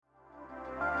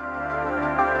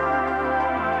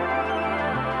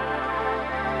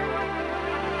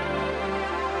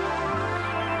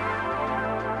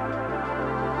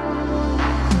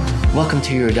Welcome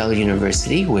to Eurodollar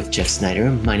University with Jeff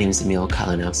Snyder. My name is Emil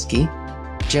Kalinowski.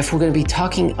 Jeff, we're going to be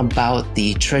talking about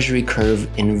the Treasury curve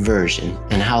inversion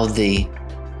and how the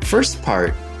first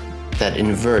part that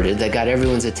inverted, that got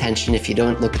everyone's attention if you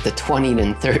don't look at the 20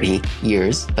 and 30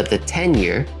 years, but the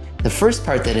 10-year, the first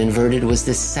part that inverted was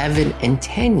the 7 and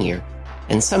 10-year.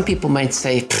 And some people might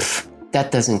say,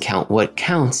 that doesn't count. What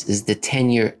counts is the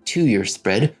 10-year 2-year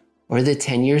spread or the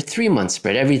 10-year 3-month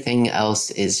spread. Everything else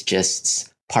is just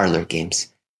parlor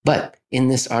games. But in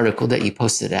this article that you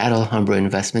posted at Alhambra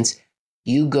Investments,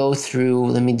 you go through,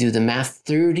 let me do the math,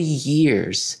 30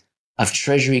 years of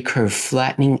Treasury curve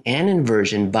flattening and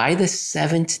inversion by the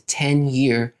 7 to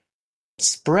 10-year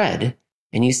spread.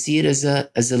 And you see it as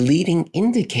a leading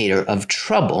indicator of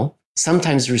trouble,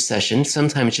 sometimes recession,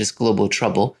 sometimes just global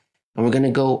trouble. And we're going to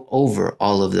go over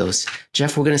all of those.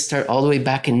 Jeff, we're going to start all the way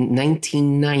back in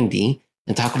 1990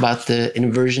 and talk about the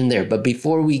inversion there. But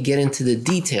before we get into the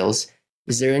details,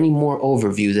 is there any more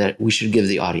overview that we should give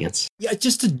the audience? Yeah,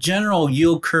 just a general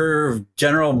yield curve,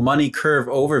 general money curve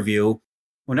overview.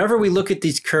 Whenever we look at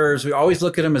these curves, we always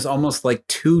look at them as almost like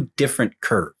two different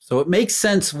curves. So it makes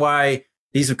sense why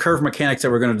these curve mechanics that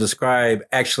we're going to describe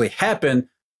actually happen,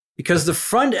 because the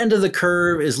front end of the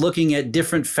curve is looking at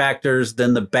different factors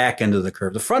than the back end of the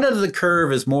curve. The front end of the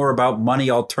curve is more about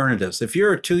money alternatives. If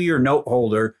you're a 2-year note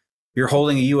holder, you're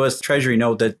holding a U.S. Treasury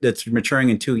note that's maturing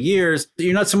in 2 years,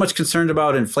 you're not so much concerned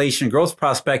about inflation growth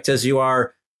prospects as you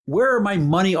are, where are my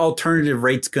money alternative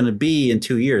rates going to be in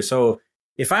 2 years? So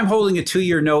if I'm holding a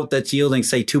 2-year note that's yielding,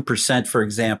 say, 2%, for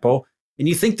example, and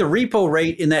you think the repo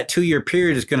rate in that 2-year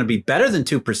period is going to be better than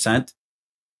 2%,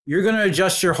 you're going to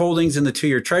adjust your holdings in the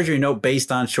 2-year Treasury note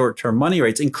based on short-term money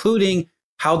rates, including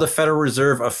how the Federal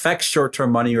Reserve affects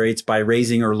short-term money rates by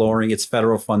raising or lowering its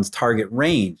federal funds target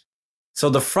range. So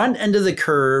the front end of the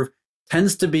curve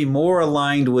tends to be more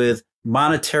aligned with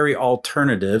monetary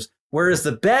alternatives, whereas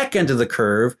the back end of the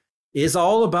curve is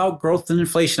all about growth and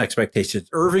inflation expectations.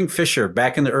 Irving Fisher,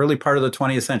 back in the early part of the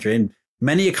 20th century, and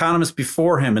many economists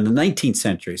before him in the 19th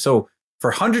century. So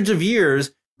for hundreds of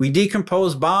years, we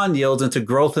decompose bond yields into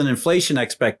growth and inflation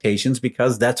expectations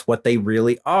because that's what they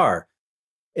really are.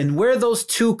 And where those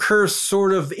two curves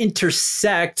sort of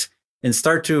intersect and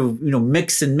start to,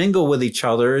 mix and mingle with each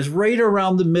other is right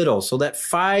around the middle. So that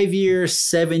 5-year,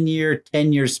 7-year,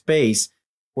 10-year space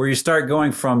where you start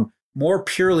going from more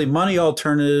purely money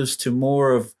alternatives to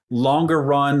more of longer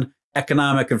run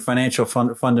economic and financial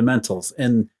fundamentals.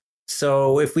 And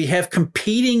so if we have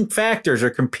competing factors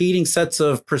or competing sets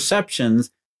of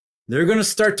perceptions, they're going to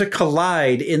start to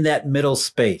collide in that middle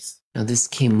space. Now, this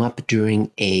came up during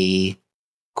a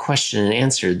question and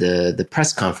answer, the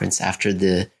press conference after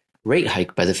the rate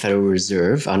hike by the Federal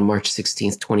Reserve on March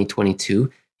 16th,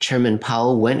 2022. Chairman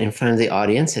Powell went in front of the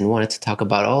audience and wanted to talk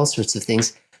about all sorts of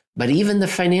things. But even the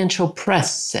financial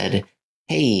press said,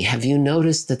 hey, have you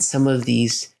noticed that some of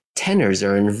these tenors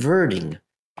are inverting?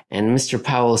 And Mr.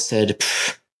 Powell said,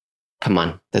 come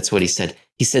on, that's what he said.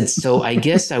 He said, so I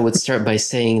guess I would start by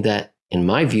saying that, in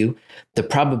my view, the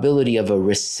probability of a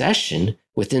recession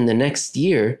within the next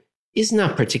year is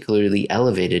not particularly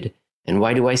elevated. And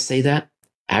why do I say that?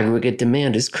 Aggregate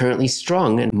demand is currently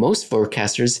strong, and most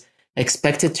forecasters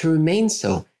expect it to remain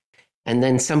so. And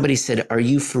then somebody said, are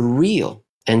you for real?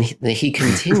 And he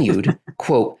continued,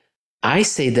 quote, I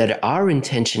say that our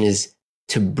intention is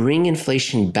to bring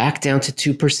inflation back down to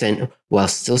 2% while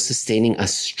still sustaining a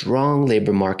strong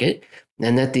labor market,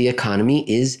 and that the economy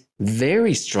is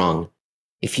very strong.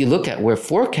 If you look at where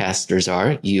forecasters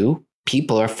are,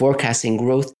 people are forecasting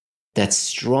growth that's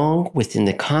strong within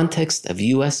the context of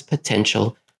U.S.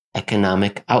 potential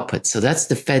economic output. So that's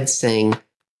the Fed saying,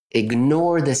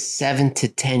 ignore the 7 to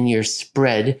 10-year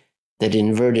spread that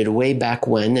inverted way back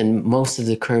when, and most of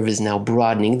the curve is now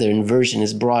broadening. The inversion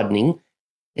is broadening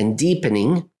and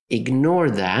deepening.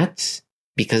 Ignore that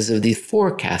because of the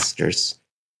forecasters.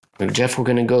 Jeff, we're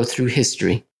going to go through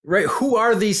history. Right. Who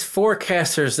are these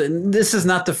forecasters? And this is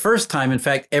not the first time. In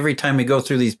fact, every time we go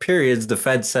through these periods, the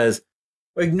Fed says,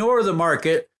 ignore the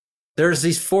market. There's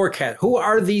these forecasts. Who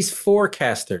are these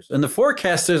forecasters? And the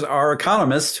forecasters are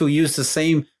economists who use the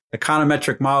same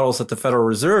econometric models that the Federal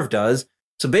Reserve does.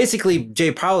 So basically,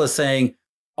 Jay Powell is saying,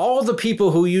 all the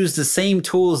people who use the same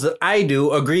tools that I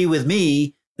do agree with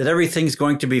me that everything's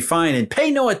going to be fine, and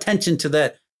pay no attention to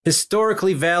that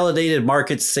historically validated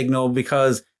market signal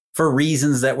because for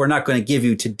reasons that we're not going to give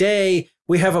you today,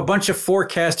 we have a bunch of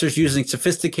forecasters using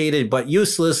sophisticated but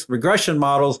useless regression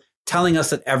models telling us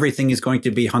that everything is going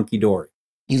to be hunky-dory.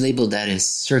 You labeled that as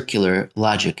circular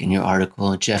logic in your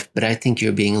article, Jeff, but I think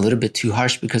you're being a little bit too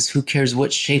harsh because who cares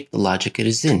what shape the logic it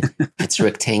is in? If it's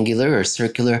rectangular or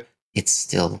circular, it's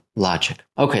still logic.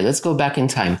 Okay, let's go back in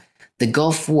time. The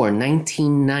Gulf War,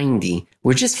 1990.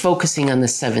 We're just focusing on the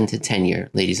 7 to 10 year,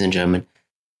 ladies and gentlemen.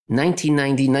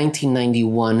 1990,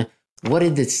 1991. What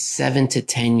did the 7 to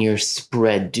 10 year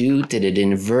spread do? Did it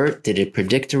invert? Did it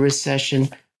predict a recession?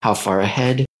 How far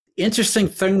ahead? Interesting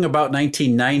thing about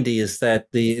 1990 is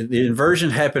that the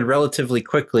inversion happened relatively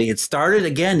quickly. It started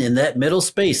again in that middle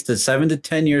space, the 7 to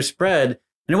 10 year spread.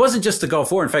 And it wasn't just the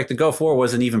Gulf War. In fact, the Gulf War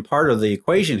wasn't even part of the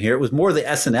equation here. It was more the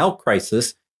S&L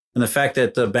crisis and the fact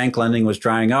that the bank lending was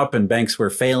drying up and banks were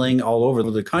failing all over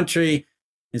the country.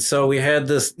 And so we had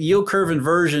this yield curve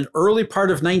inversion early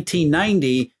part of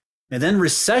 1990 and then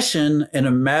recession in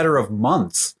a matter of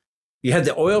months. You had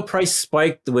the oil price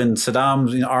spike when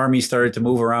Saddam's army started to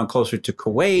move around closer to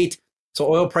Kuwait.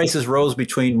 So oil prices rose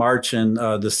between March and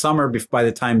the summer by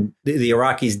the time the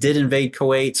Iraqis did invade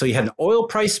Kuwait. So you had an oil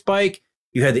price spike.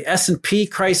 You had the S&P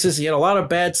crisis. You had a lot of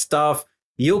bad stuff.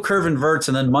 Yield curve inverts,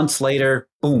 and then months later,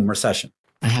 boom, recession.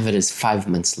 I have it as 5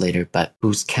 months later, but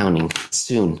who's counting?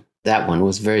 Soon. That one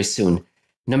was very soon.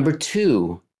 Number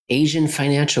 2, Asian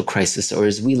financial crisis, or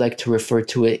as we like to refer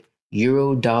to it,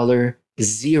 Eurodollar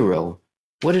zero.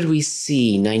 What did we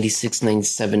see 96,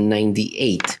 97,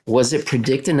 98? Was it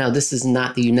predicted? Now, this is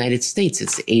not the United States.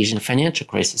 It's the Asian financial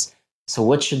crisis. So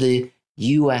what should the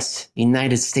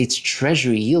United States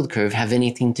Treasury yield curve have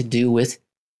anything to do with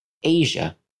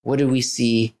Asia? What did we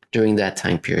see during that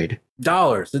time period?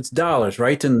 Dollars. It's dollars,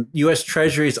 right? And U.S.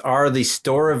 Treasuries are the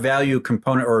store of value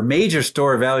component or a major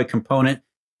store of value component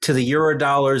to the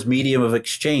Eurodollar's medium of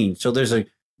exchange. So there's a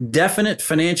definite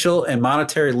financial and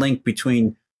monetary link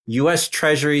between U.S.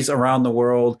 Treasuries around the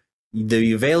world,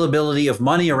 the availability of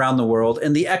money around the world,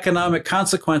 and the economic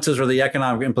consequences or the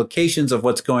economic implications of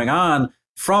what's going on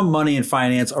from money and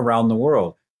finance around the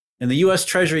world. And the U.S.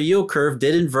 Treasury yield curve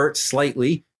did invert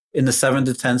slightly in the 7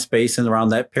 to 10 space and around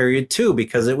that period too,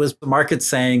 because it was the market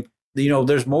saying,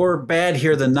 there's more bad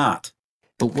here than not.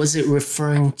 But was it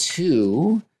referring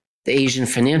to the Asian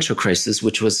financial crisis,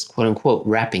 which was quote unquote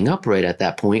wrapping up right at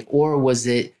that point, or was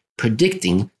it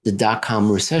predicting the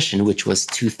dot-com recession, which was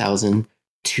 2000,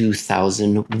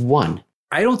 2001?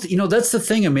 I don't, that's the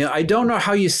thing. I mean, I don't know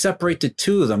how you separate the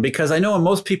two of them, because I know in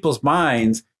most people's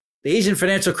minds, the Asian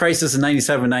financial crisis in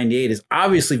 97, 98 is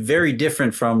obviously very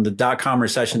different from the dot-com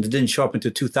recession that didn't show up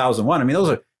until 2001. I mean, those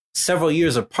are several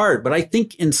years apart, but I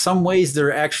think in some ways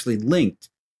they're actually linked.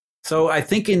 So I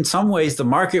think in some ways the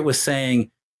market was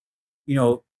saying,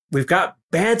 we've got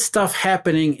bad stuff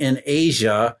happening in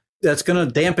Asia that's going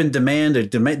to dampen demand or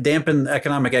dampen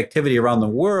economic activity around the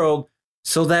world,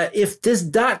 so that if this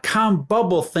dot-com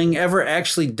bubble thing ever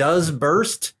actually does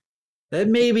burst, that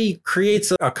maybe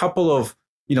creates a couple of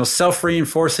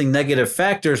self-reinforcing negative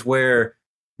factors where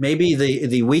maybe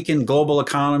the weakened global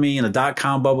economy and the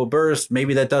dot-com bubble burst,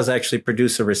 maybe that does actually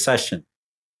produce a recession.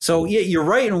 So yeah, you're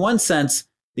right in one sense.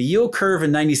 The yield curve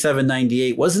in 97,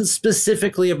 98 wasn't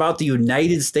specifically about the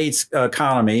United States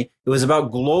economy. It was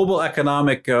about global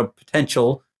economic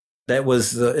potential that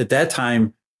was at that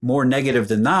time more negative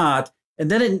than not. And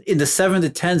then in the 7 to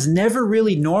 10s never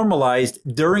really normalized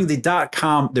during the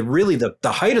dot-com,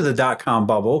 the height of the dot-com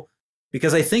bubble,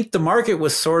 because I think the market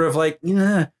was sort of like,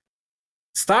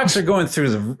 stocks are going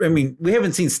through we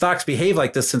haven't seen stocks behave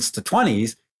like this since the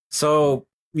 20s. So,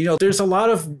 there's a lot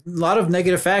of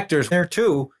negative factors there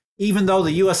too, even though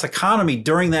the U.S. economy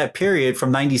during that period from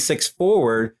 96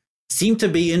 forward seemed to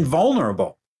be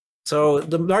invulnerable. So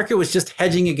the market was just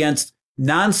hedging against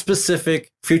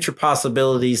non-specific future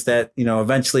possibilities that,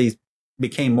 eventually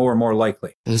became more and more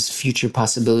likely. Those future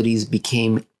possibilities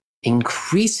became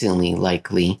increasingly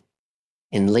likely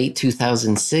in late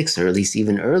 2006, or at least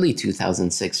even early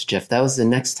 2006, Jeff. That was the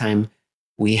next time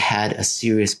we had a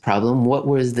serious problem. What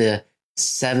were the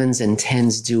 7s and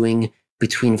 10s doing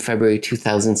between February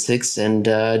 2006 and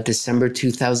December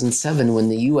 2007 when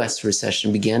the U.S.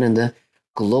 recession began and the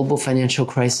global financial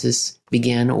crisis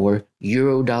began, or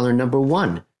Eurodollar number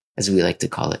 1, as we like to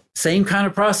call it? Same kind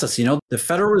of process. The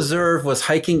Federal Reserve was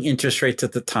hiking interest rates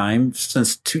at the time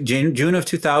since June of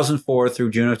 2004 through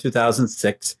June of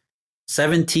 2006.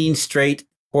 17 straight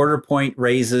quarter point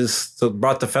raises, so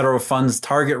brought the federal funds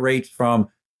target rate from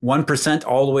 1%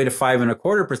 all the way to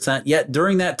 5.25%. Yet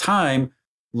during that time,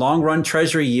 long run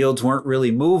Treasury yields weren't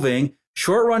really moving.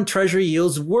 Short run Treasury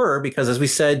yields were, because as we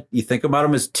said, you think about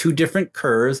them as two different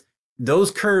curves.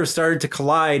 Those curves started to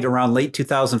collide around late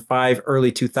 2005,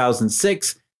 early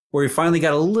 2006, where we finally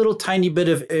got a little tiny bit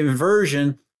of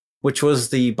inversion, which was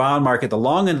the bond market, the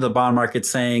long end of the bond market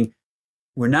saying,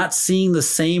 we're not seeing the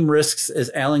same risks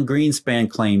as Alan Greenspan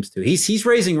claims to. He's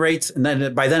raising rates, and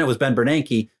then by then it was Ben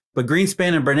Bernanke, but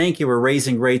Greenspan and Bernanke were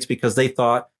raising rates because they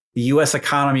thought the U.S.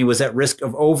 economy was at risk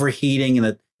of overheating and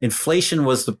that inflation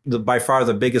was by far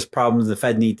the biggest problem the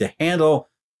Fed needed to handle.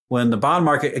 When the bond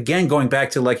market, again, going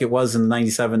back to like it was in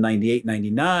 97, 98,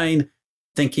 99,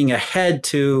 thinking ahead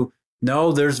to,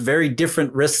 no, there's very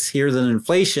different risks here than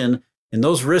inflation. And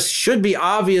those risks should be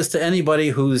obvious to anybody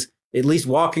who's at least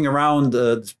walking around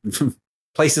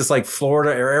places like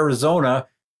Florida or Arizona,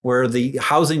 where the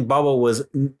housing bubble was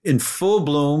in full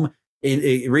bloom,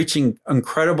 reaching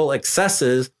incredible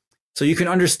excesses. So you can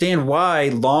understand why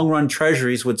long-run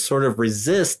treasuries would sort of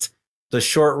resist the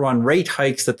short-run rate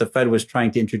hikes that the Fed was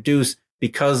trying to introduce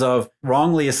because of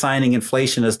wrongly assigning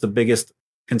inflation as the biggest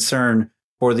concern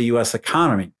for the U.S.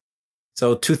 economy.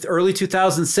 So early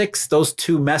 2006, those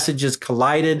two messages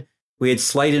collided. We had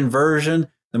slight inversion.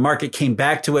 The market came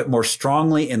back to it more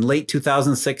strongly in late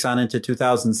 2006 on into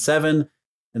 2007.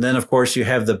 And then, of course, you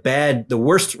have the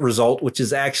worst result, which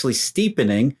is actually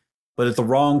steepening, but it's the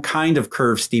wrong kind of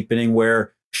curve steepening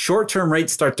where short-term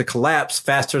rates start to collapse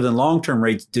faster than long-term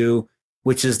rates do,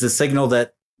 which is the signal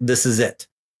that this is it.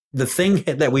 The thing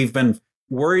that we've been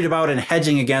worried about and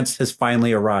hedging against has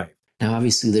finally arrived. Now,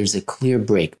 obviously, there's a clear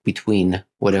break between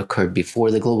what occurred before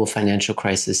the global financial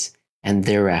crisis and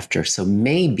thereafter. So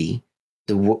maybe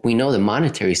we know the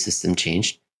monetary system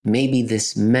changed. Maybe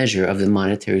this measure of the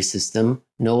monetary system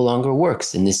no longer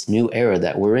works in this new era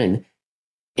that we're in.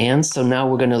 And so now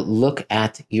we're going to look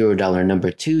at Eurodollar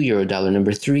number 2, Eurodollar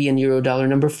number 3, and Eurodollar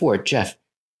number 4. Jeff,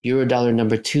 Eurodollar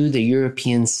number 2, the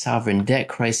European sovereign debt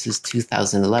crisis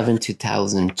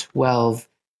 2011-2012.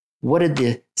 What did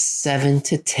the 7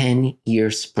 to 10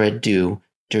 year spread do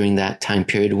during that time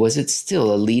period? Was it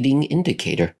still a leading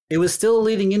indicator? It was still a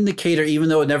leading indicator, even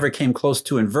though it never came close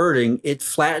to inverting. It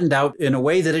flattened out in a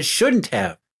way that it shouldn't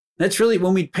have. That's really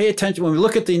when we pay attention, when we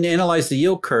look at analyze the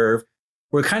yield curve,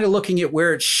 we're kind of looking at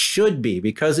where it should be.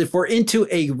 Because if we're into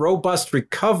a robust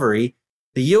recovery,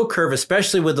 the yield curve,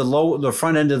 especially with the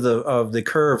front end of the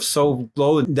curve so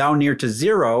low down near to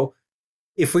zero,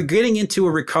 if we're getting into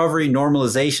a recovery,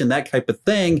 normalization, that type of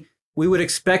thing, we would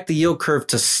expect the yield curve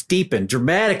to steepen,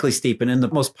 dramatically steepen in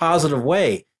the most positive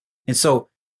way. And so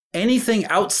anything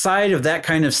outside of that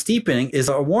kind of steepening is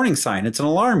a warning sign. It's an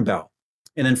alarm bell.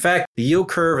 And in fact, the yield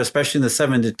curve, especially in the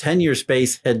 7 to 10 year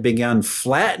space, had begun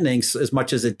flattening as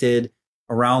much as it did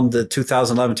around the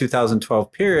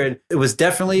 2011-2012 period. It was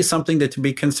definitely something to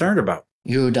be concerned about.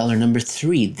 Eurodollar number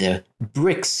 3, the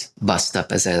BRICS bust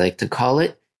up, as I like to call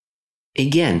it.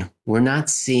 Again, we're not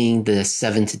seeing the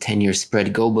 7 to 10 year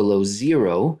spread go below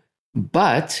zero,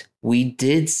 but we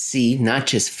did see not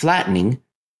just flattening,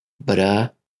 but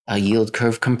a yield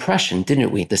curve compression,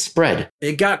 didn't we? The spread.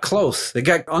 It got close. It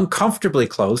got uncomfortably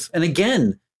close. And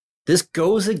again, this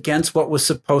goes against what was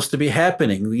supposed to be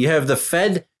happening. You have the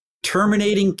Fed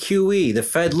terminating QE, the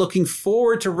Fed looking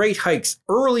forward to rate hikes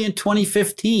early in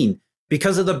 2015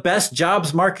 because of the best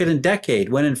jobs market in decade,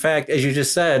 when in fact, as you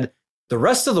just said, the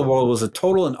rest of the world was a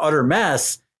total and utter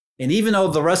mess. And even though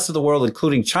the rest of the world,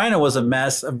 including China, was a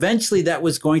mess, eventually that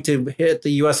was going to hit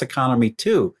the U.S. economy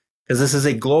too, because this is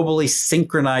a globally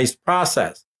synchronized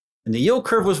process. And the yield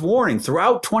curve was warning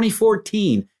throughout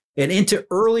 2014 and into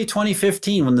early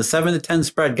 2015 when the 7 to 10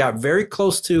 spread got very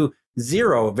close to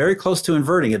zero, very close to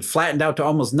inverting. It flattened out to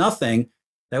almost nothing.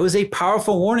 That was a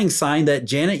powerful warning sign that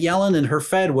Janet Yellen and her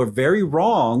Fed were very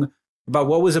wrong about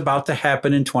what was about to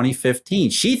happen in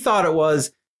 2015. She thought it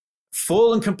was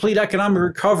full and complete economic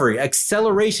recovery,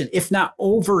 acceleration, if not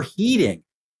overheating.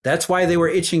 That's why they were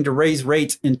itching to raise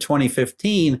rates in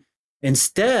 2015.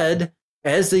 Instead,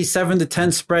 as the 7 to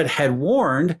 10 spread had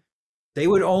warned, the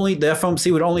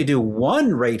FOMC would only do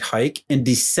one rate hike in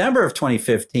December of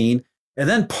 2015 and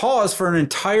then pause for an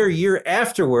entire year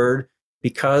afterward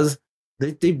because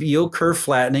the yield curve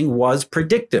flattening was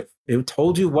predictive. It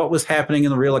told you what was happening in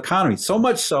the real economy, so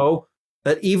much so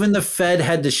that even the Fed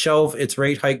had to shelve its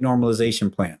rate hike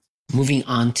normalization plan. Moving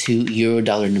on to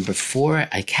Eurodollar number 4,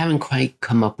 I haven't quite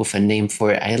come up with a name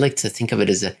for it. I like to think of it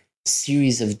as a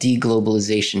series of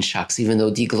deglobalization shocks. Even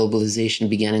though deglobalization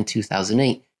began in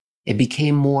 2008, it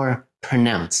became more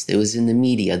pronounced. It was in the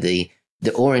media, the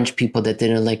orange people that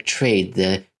didn't like trade,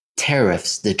 the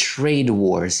tariffs, the trade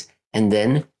wars, and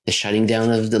then the shutting down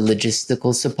of the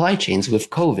logistical supply chains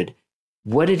with COVID.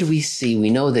 What did we see?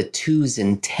 We know that 2s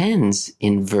and 10s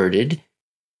inverted.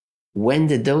 When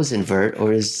did those invert?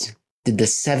 Or did the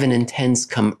 7 and 10s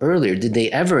come earlier? Did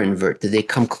they ever invert? Did they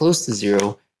come close to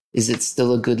zero? Is it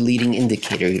still a good leading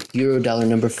indicator? Eurodollar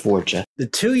number 4, Jeff. The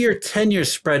 2-year, 10-year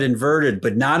spread inverted,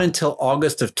 but not until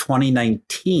August of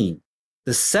 2019.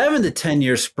 The 7 to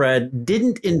 10-year spread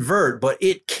didn't invert, but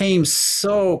it came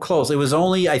so close. It was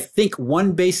only, I think,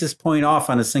 1 basis point off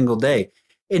on a single day.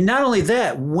 And not only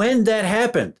that, when that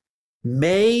happened,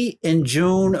 May and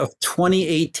June of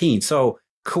 2018. So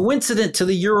coincident to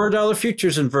the Eurodollar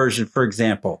futures inversion, for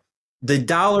example, the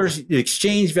dollar's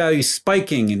exchange value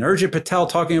spiking and Urjit Patel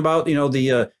talking about,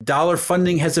 the dollar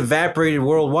funding has evaporated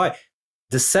worldwide.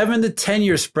 The 7 to 10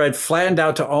 year spread flattened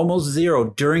out to almost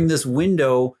zero during this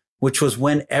window, which was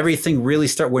when everything really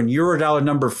started, when Eurodollar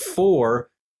number 4,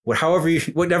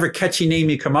 whatever catchy name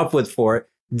you come up with for it,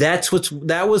 that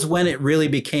was when it really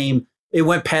it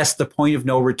went past the point of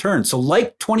no return. So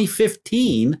like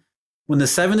 2015, when the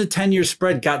 7 to 10 year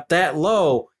spread got that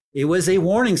low, it was a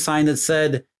warning sign that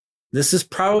said, this is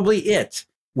probably it.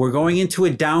 We're going into a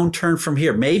downturn from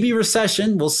here. Maybe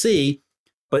recession, we'll see.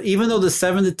 But even though the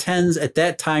 7 to 10s at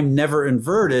that time never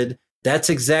inverted, that's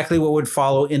exactly what would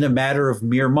follow in a matter of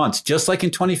mere months. Just like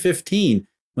in 2015,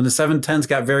 when the 7 to 10s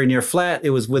got very near flat,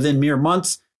 it was within mere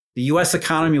months. The U.S.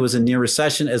 economy was in near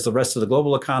recession as the rest of the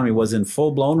global economy was in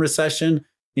full-blown recession.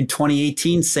 In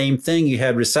 2018, same thing. You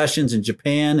had recessions in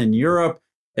Japan and Europe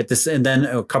and then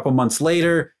a couple months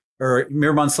later, or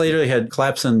mere months later, they had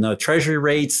collapse in Treasury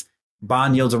rates,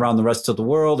 bond yields around the rest of the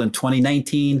world. In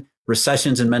 2019,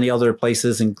 recessions in many other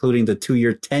places, including the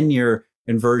 2-year, 10-year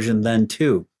inversion then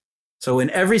too. So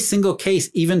in every single case,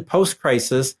 even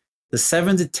post-crisis, the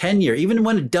 7 to 10 year, even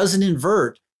when it doesn't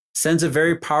invert, sends a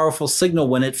very powerful signal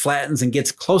when it flattens and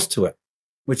gets close to it,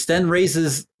 which then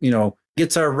raises,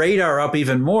 gets our radar up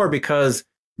even more, because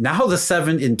now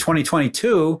in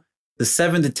 2022, the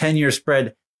 7 to 10 year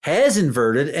spread has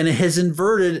inverted, and it has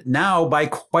inverted now by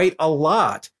quite a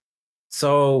lot.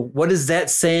 So what is that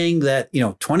saying? That,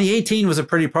 2018 was a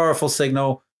pretty powerful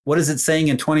signal. What is it saying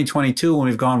in 2022 when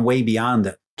we've gone way beyond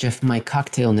it? Jeff, my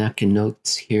cocktail napkin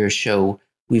notes here show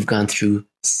we've gone through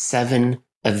 7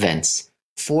 events.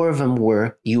 4 of them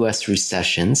were U.S.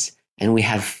 recessions, and we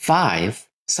have 5,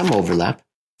 some overlap,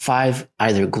 5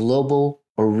 either global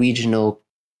or regional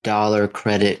dollar,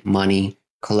 credit, money,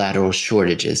 collateral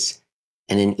shortages.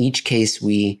 And in each case,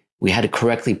 we had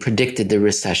correctly predicted the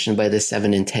recession by the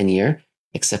 7 and 10 year,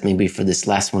 except maybe for this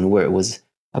last one where it was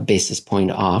a basis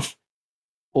point off,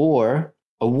 or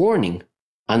a warning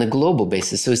on a global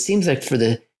basis. So it seems like for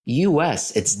the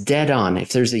U.S., it's dead on.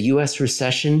 If there's a U.S.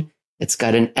 recession, it's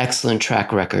got an excellent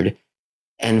track record.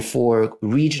 And for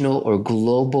regional or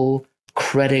global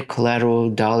credit, collateral,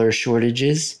 dollar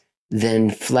shortages, then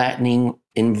flattening,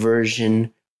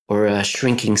 inversion, or a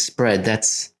shrinking spread,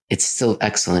 it's still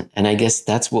excellent. And I guess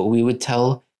that's what we would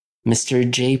tell Mr.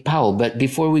 J. Powell. But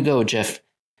before we go, Jeff,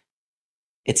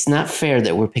 it's not fair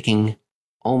that we're picking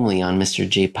only on Mr.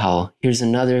 J. Powell. Here's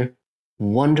another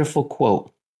wonderful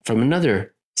quote from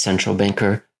another central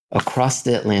banker across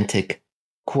the Atlantic.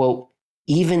 Quote,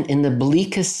 even in the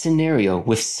bleakest scenario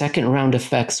with second round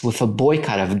effects, with a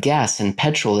boycott of gas and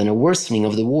petrol and a worsening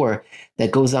of the war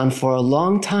that goes on for a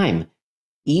long time,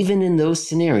 even in those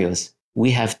scenarios,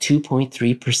 we have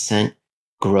 2.3%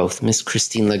 growth. Miss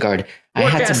Christine Lagarde. I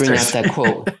had to bring out that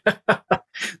quote.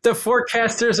 The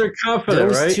forecasters are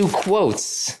confident, right? Those 2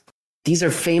 quotes. These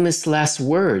are famous last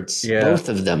words, both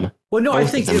of them. Well, no, I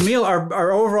think, Emil,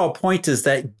 our overall point is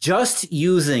that just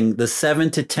using the 7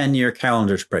 to 10 year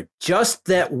calendar spread, just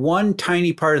that one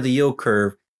tiny part of the yield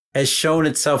curve has shown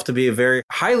itself to be a very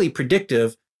highly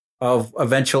predictive of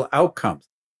eventual outcomes.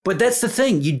 But that's the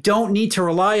thing. You don't need to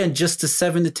rely on just the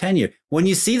 7 to 10 year. When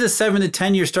you see the 7 to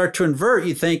 10 year start to invert,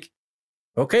 you think,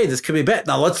 okay, this could be bad.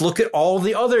 Now let's look at all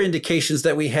the other indications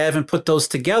that we have and put those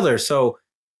together. So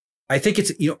I think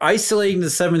it's, isolating the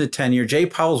 7 to 10 year. Jay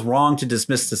Powell's wrong to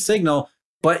dismiss the signal,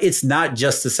 but it's not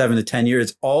just the 7 to 10 year.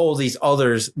 It's all these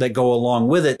others that go along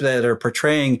with it that are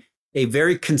portraying a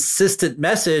very consistent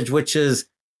message, which is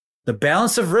the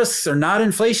balance of risks are not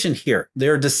inflation here.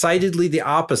 They're decidedly the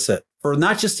opposite for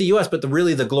not just the U.S., but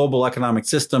really the global economic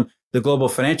system, the global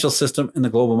financial system, and the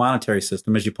global monetary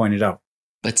system, as you pointed out.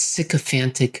 But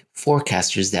sycophantic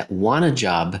forecasters that want a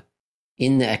job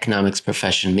in the economics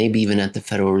profession, maybe even at the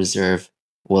Federal Reserve,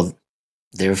 well,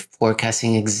 they're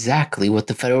forecasting exactly what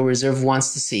the Federal Reserve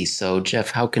wants to see. So,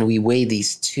 Jeff, how can we weigh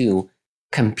these 2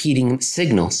 competing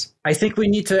signals? I think we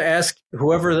need to ask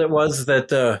whoever that was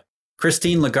that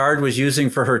Christine Lagarde was using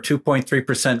for her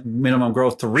 2.3% minimum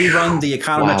growth to rerun the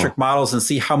econometric models and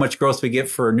see how much growth we get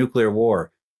for a nuclear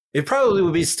war. It probably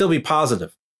would still be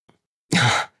positive.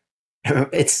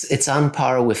 It's on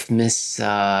par with Miss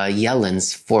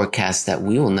Yellen's forecast that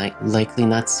we will likely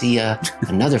not see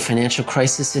another financial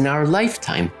crisis in our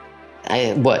lifetime.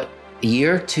 A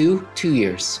year, 2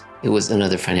 years? It was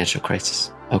another financial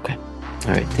crisis. Okay.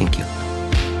 All right. Thank you.